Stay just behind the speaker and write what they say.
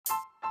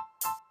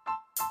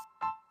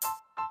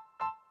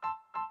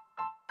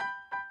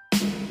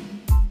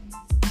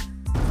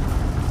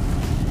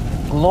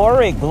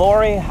Glory,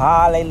 glory,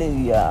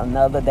 hallelujah.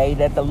 Another day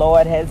that the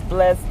Lord has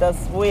blessed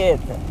us with,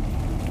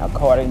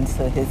 according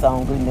to his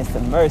own goodness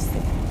and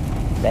mercy,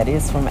 that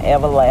is from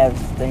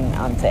everlasting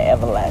unto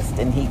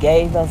everlasting. He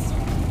gave us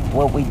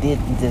what we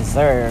didn't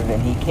deserve,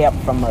 and he kept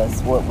from us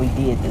what we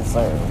did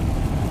deserve,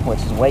 which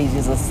is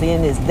wages of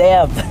sin is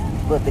death,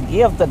 but the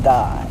gift of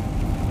God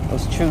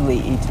was truly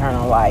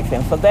eternal life.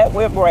 And for that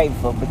we're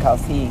grateful,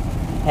 because he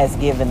has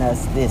given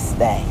us this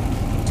day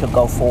to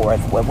go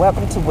forth. Well,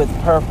 welcome to With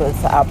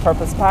Purpose, our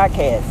Purpose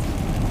podcast.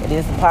 It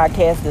is a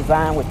podcast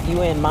designed with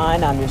you in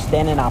mind,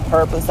 understanding our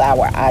purpose,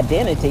 our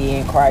identity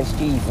in Christ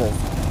Jesus.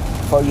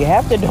 For you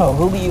have to know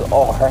who you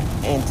are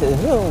and to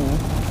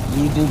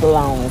whom you do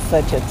belong in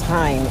such a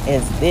time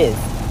as this.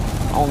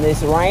 On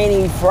this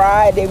rainy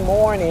Friday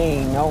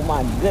morning, oh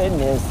my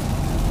goodness,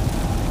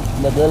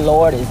 the good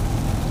Lord is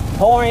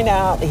pouring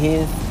out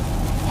his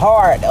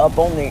heart up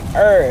on the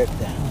earth.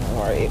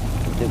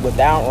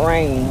 Without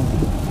rain,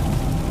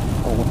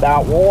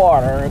 without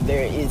water,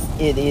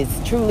 it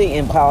is truly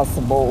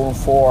impossible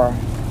for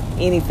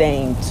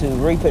anything to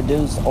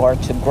reproduce or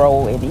to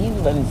grow, and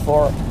even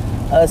for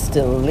us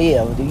to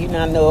live. Do you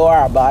not know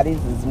our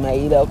bodies is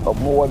made up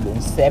of more than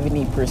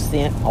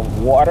 70%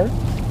 of water?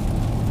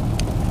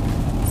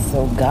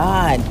 So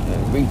God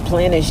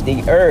replenished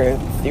the earth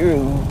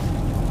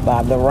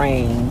by the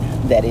rain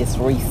that is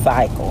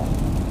recycled.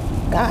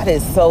 God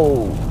is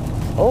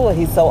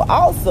he's so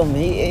awesome.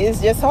 It's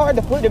just hard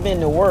to put him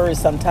into words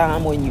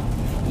sometimes when you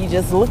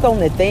just look on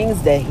the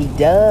things that he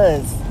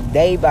does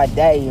day by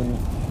day and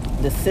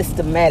the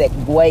systematic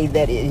way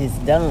that it is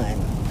done.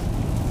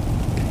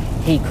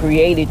 He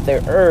created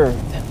the earth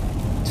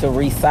to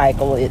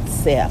recycle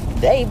itself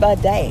day by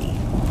day.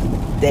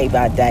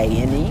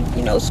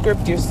 And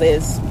scripture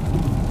says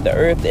the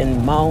earth is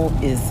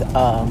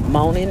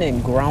moaning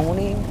and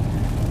groaning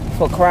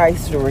for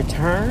Christ to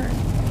return.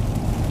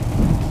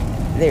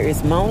 There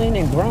is moaning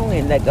and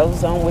groaning that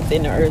goes on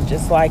within the earth,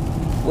 just like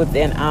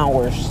within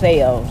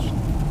ourselves,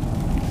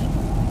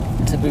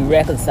 to be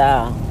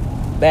reconciled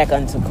back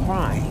unto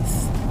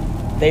Christ.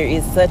 There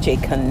is such a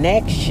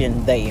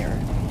connection there,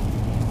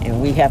 and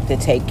we have to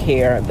take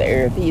care of the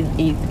earth. He's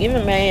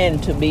given man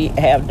to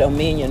have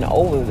dominion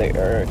over the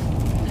earth,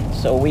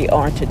 so we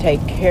are to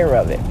take care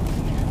of it.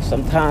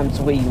 Sometimes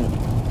we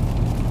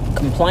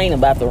complain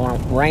about the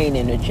rain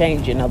and the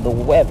changing of the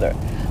weather,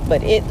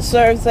 but it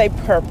serves a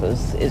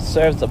purpose. It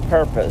serves a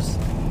purpose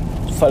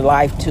for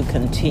life to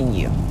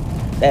continue.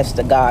 That's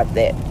the God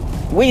that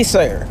we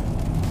serve.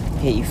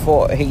 He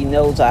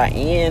knows our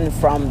end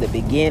from the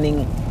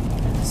beginning,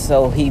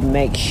 so he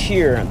makes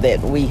sure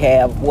that we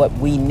have what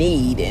we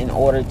need in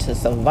order to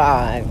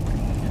survive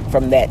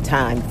from that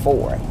time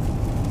forth.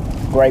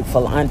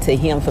 Grateful unto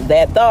him for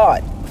that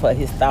thought, for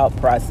his thought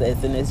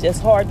process. And it's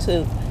just hard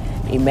to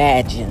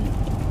imagine.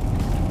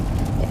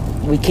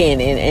 We can,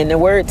 and the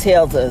word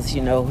tells us,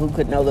 who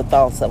could know the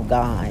thoughts of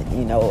God?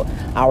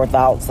 Our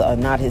thoughts are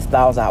not his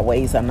thoughts, our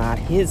ways are not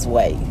his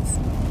ways.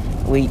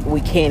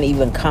 We can't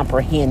even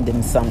comprehend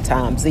him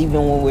sometimes,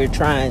 even when we're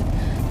trying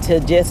to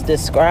just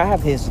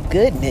describe his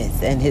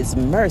goodness and his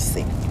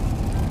mercy.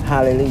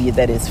 Hallelujah,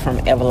 that is from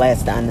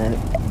everlasting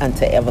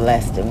unto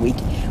everlasting.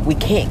 We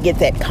can't get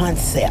that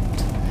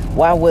concept.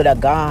 Why would a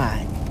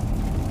God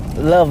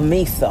love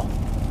me so?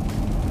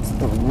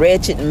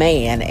 Wretched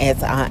man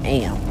as I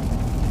am.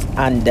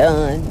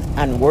 Undone,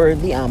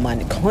 unworthy, I'm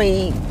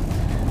unclean,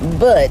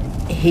 but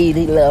he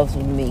loves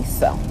me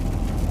so.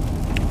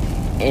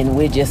 And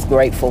we're just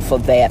grateful for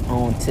that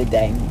on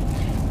today.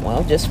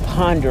 Well, just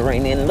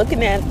pondering and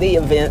looking at the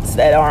events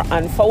that are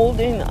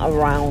unfolding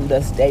around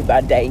us day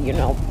by day.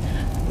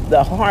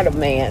 The heart of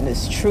man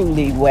is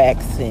truly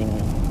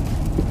waxing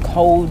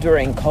colder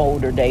and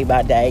colder day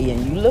by day.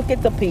 And you look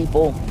at the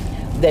people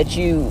that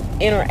you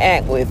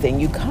interact with and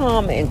you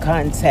come in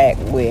contact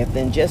with,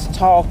 and just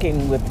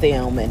talking with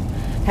them and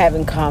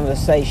having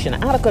conversation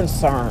out of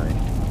concern,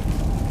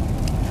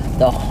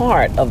 the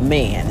heart of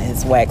man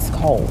is waxed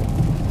cold.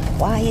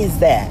 Why is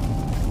that?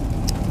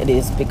 It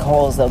is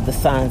because of the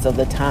signs of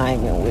the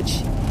time in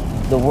which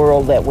the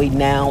world that we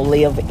now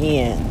live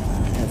in,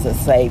 as I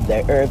say,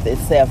 the earth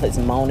itself is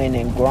moaning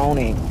and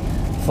groaning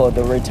for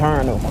the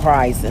return of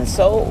Christ. And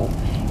so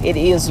it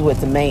is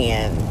with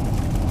man.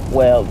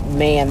 Well,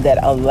 man that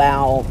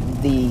allow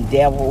the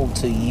devil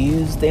to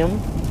use them,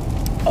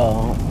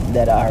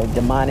 that are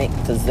demonic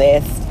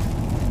possessed,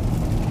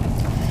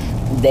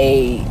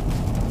 they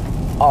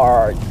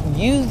are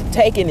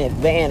taking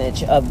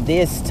advantage of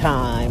this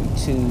time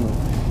to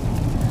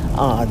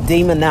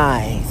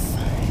demonize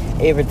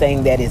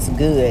everything that is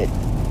good.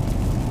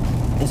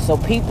 And so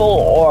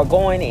people are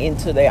going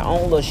into their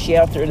own little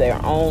shelter, their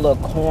own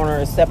little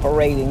corner,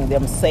 separating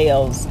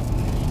themselves,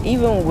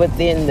 even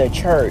within the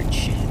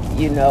church.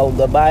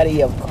 The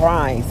body of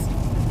Christ,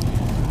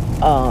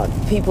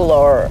 people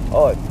are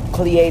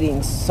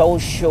creating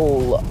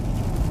social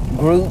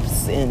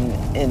groups,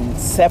 and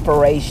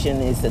separation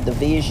is a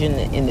division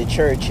in the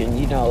church. And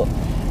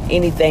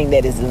anything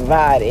that is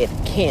divided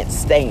can't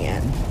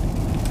stand.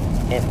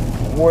 And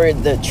where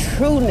the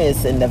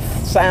trueness and the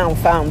sound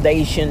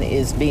foundation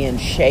is being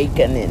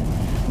shaken,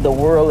 and the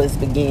world is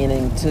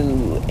beginning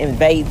to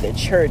invade the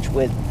church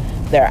with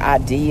their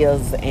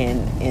ideas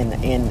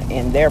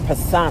and their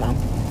persona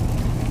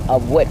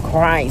of what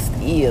Christ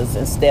is,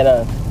 instead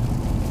of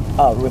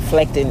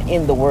reflecting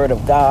in the Word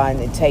of God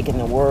and taking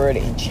the Word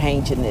and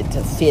changing it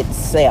to fit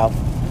self,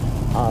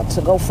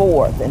 to go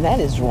forth. And that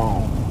is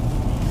wrong.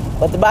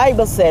 But the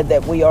Bible said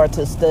that we are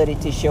to study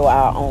to show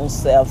our own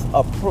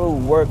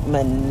self-approved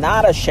workmen,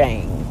 not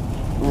ashamed,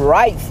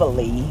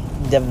 rightfully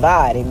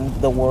dividing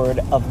the Word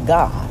of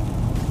God.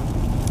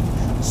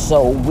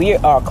 So we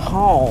are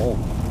called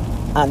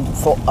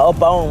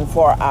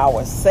for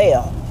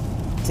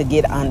ourselves to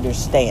get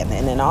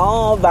understanding. And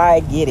all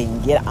thy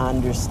getting, get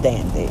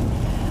understanding.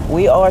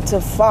 We are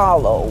to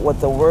follow what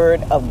the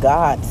Word of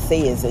God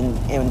says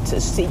and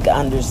to seek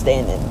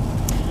understanding.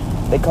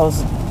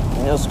 Because,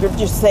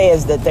 Scripture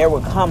says that there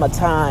will come a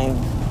time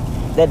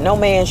that no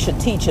man should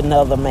teach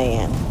another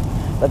man,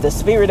 but the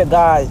Spirit of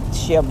God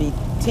shall be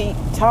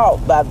taught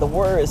by the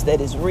words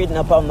that is written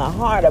upon the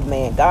heart of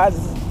man. God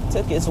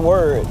took His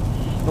Word,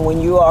 and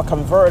when you are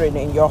converted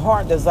and your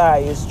heart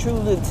desire is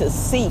truly to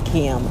seek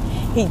Him,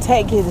 He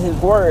takes His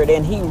Word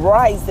and He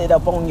writes it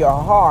upon your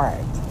heart,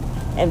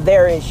 and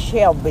there it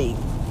shall be.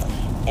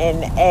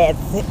 And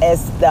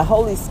as the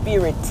Holy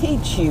Spirit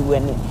teach you,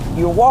 and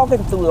you're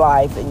walking through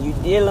life and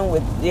you're dealing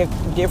with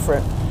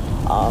different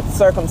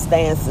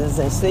circumstances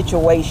and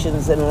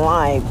situations in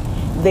life,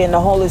 then the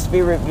Holy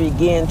Spirit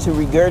begin to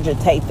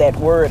regurgitate that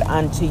word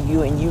unto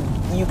you, and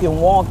you can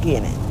walk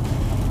in it.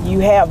 You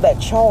have that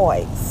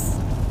choice,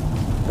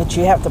 but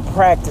you have to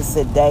practice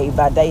it day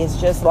by day. It's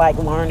just like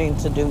learning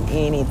to do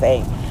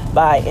anything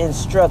by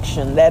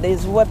instruction. That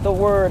is what the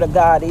Word of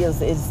God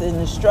is. It's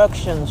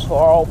instructions for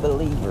all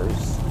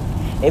believers.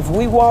 If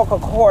we walk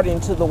according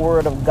to the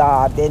Word of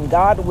God, then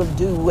God will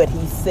do what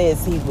He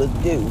says He will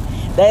do.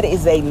 That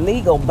is a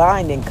legal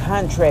binding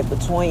contract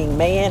between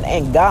man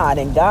and God.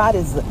 And God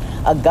is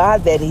a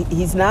God that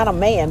He's not a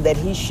man that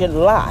He should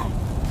lie.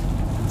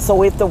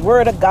 So if the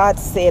Word of God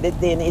said it,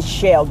 then it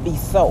shall be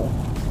so.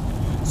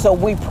 So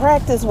we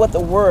practice what the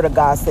Word of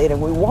God said,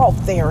 and we walk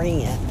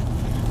therein.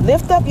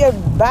 Lift up your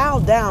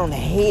bowed down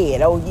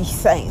head, O ye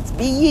saints.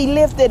 Be ye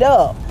lifted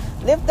up.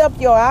 Lift up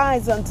your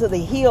eyes unto the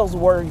hills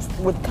where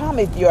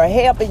cometh your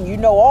help, and you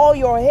know all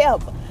your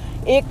help,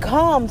 it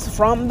comes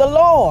from the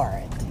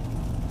Lord.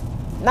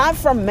 Not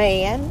from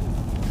man,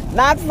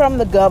 not from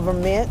the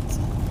government,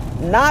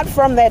 not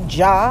from that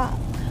job,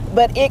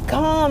 but it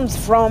comes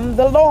from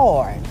the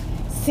Lord.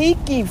 Seek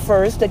ye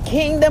first the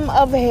kingdom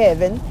of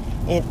heaven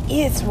and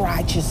its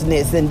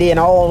righteousness, and then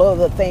all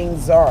other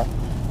things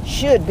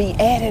should be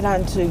added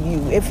unto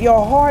you. If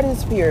your heart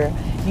is pure,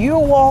 you're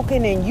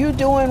walking and you're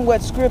doing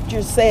what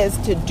Scripture says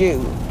to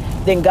do,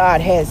 then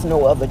God has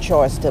no other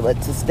choice but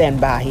to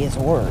stand by His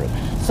Word.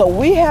 So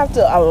we have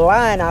to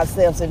align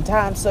ourselves in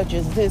times such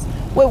as this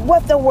with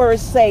what the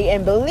words say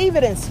and believe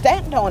it and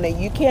stand on it.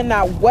 You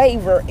cannot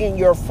waver in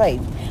your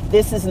faith.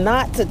 This is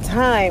not a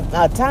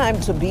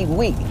time to be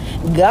weak.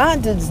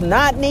 God does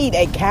not need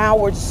a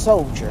coward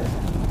soldier.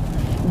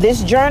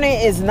 This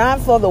journey is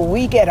not for the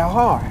weak at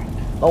heart.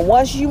 But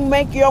once you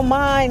make your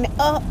mind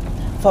up,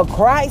 for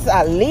Christ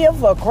I live,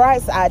 for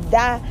Christ I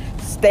die,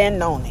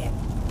 stand on it.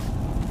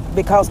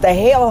 Because the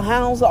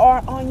hellhounds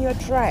are on your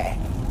track.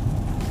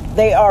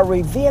 They are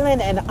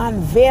revealing and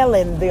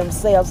unveiling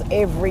themselves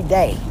every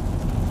day.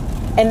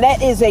 And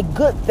that is a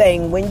good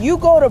thing. When you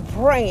go to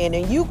praying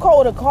and you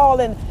go to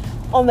calling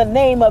on the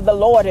name of the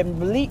Lord and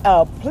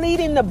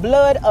pleading the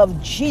blood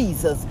of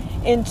Jesus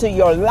into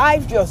your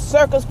life, your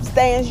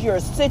circumstance, your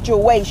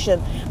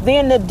situation,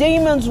 then the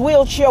demons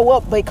will show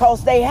up,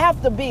 because they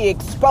have to be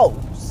exposed.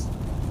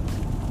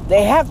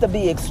 They have to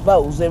be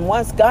exposed. And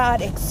once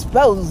God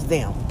exposed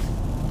them,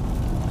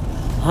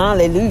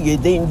 hallelujah,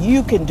 then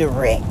you can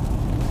direct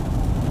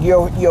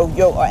your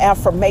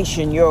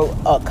affirmation, your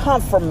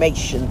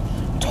confirmation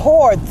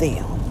toward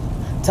them,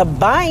 to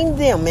bind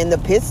them in the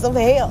pits of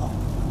hell,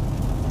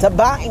 to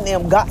bind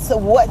them. God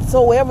said,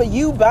 whatsoever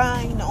you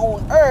bind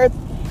on earth,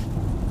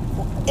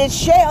 it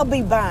shall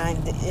be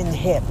bound in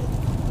heaven.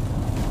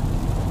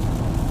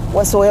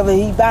 Whatsoever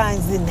He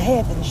binds in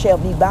heaven shall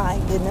be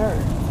bound in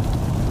earth.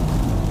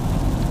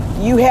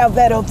 You have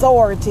that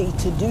authority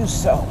to do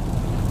so.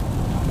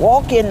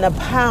 Walk in the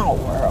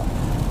power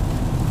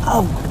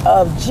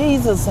of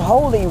Jesus'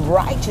 holy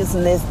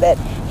righteousness that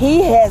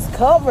He has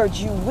covered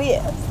you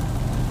with.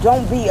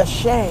 Don't be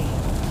ashamed.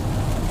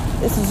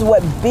 This is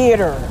what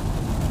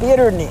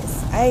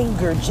bitterness,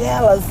 anger,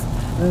 jealous,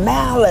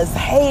 malice,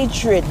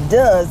 hatred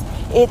does.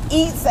 It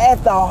eats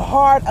at the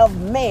heart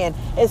of man.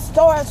 It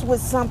starts with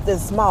something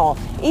small.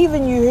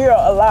 Even you hear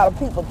a lot of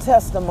people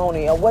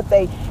testimony of what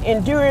they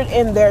endured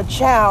in their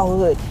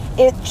childhood.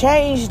 It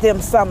changed them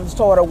some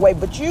sort of way.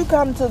 But you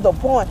come to the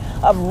point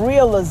of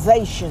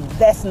realization,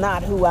 that's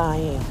not who I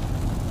am.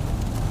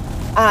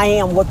 I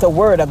am what the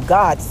Word of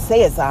God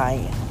says I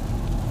am.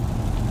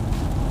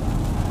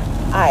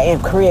 I am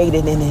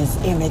created in His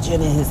image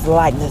and in His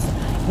likeness.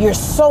 You're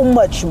so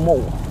much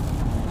more.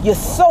 You're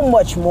so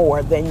much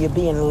more than you're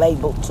being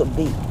labeled to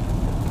be.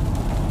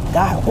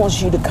 God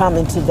wants you to come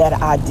into that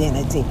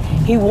identity.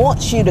 He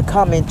wants you to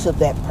come into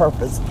that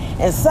purpose.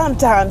 And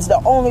sometimes the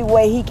only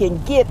way he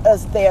can get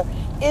us there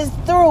is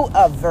through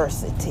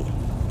adversity.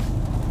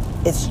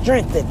 It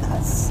strengthens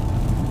us.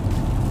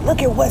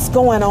 Look at what's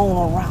going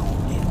on around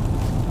you.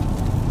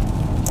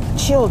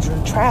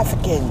 Children,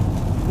 trafficking,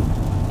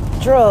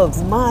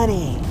 drugs,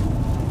 money.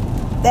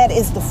 That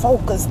is the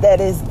focus.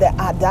 That is the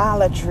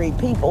idolatry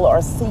people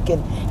are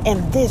seeking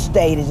in this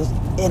day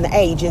and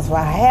age. If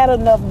I had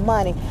enough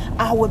money,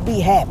 I would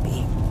be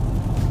happy.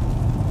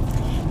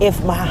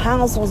 If my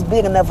house was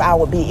big enough, I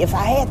would be. If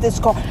I had this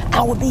car,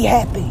 I would be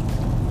happy.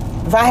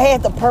 If I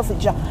had the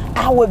perfect job,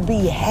 I would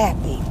be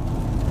happy.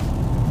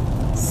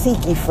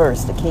 Seek ye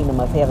first the kingdom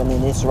of heaven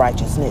and its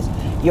righteousness.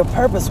 Your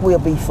purpose will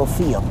be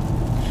fulfilled.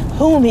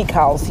 Whom he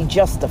calls, he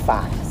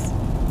justifies.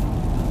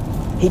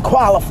 He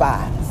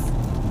qualifies.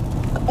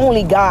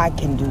 Only God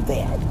can do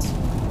that.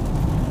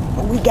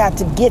 And we got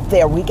to get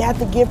there. We got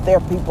to get there,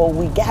 people.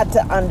 We got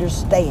to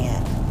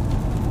understand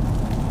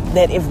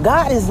that if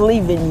God is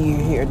leaving you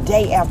here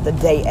day after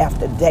day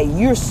after day,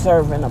 you're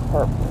serving a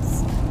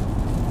purpose.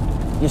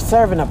 You're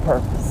serving a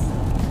purpose.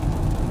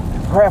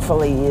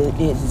 Prayerfully, it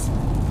is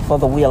for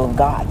the will of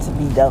God to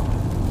be done.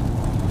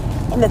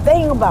 And the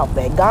thing about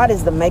that, God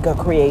is the maker,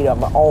 creator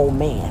of all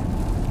man.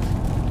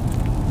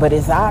 But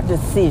it's our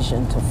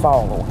decision to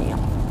follow him,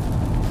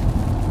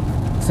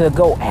 to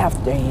go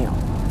after him,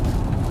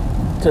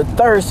 to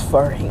thirst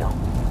for him.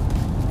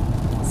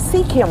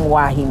 Seek him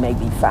while he may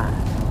be found.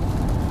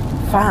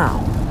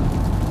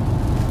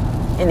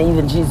 And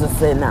even Jesus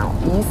said, now,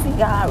 you see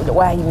God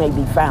while he may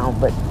be found,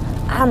 but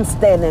I'm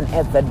standing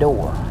at the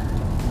door.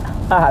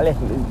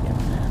 Hallelujah.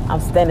 I'm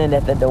standing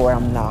at the door,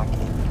 I'm knocking.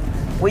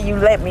 Will you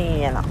let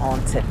me in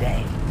on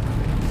today?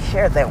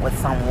 Share that with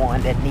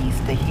someone that needs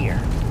to hear.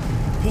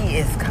 He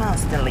is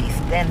constantly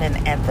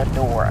standing at the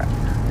door,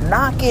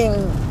 knocking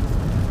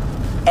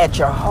at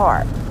your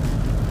heart.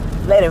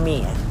 Let him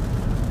in.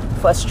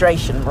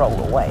 Frustration roll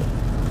away.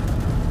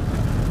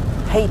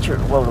 Hatred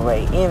roll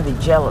away. Envy,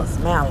 jealous,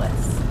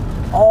 malice.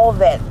 All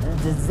that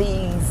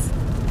disease,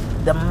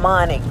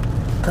 demonic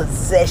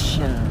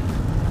possession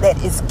that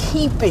is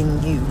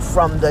keeping you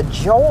from the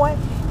joy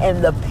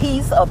and the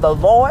peace of the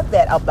Lord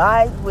that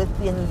abides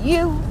within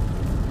you,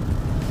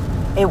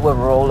 it will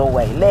roll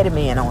away. Let him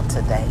in on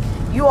today.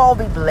 You all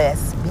be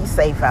blessed. Be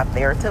safe out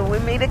there till we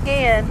meet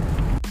again.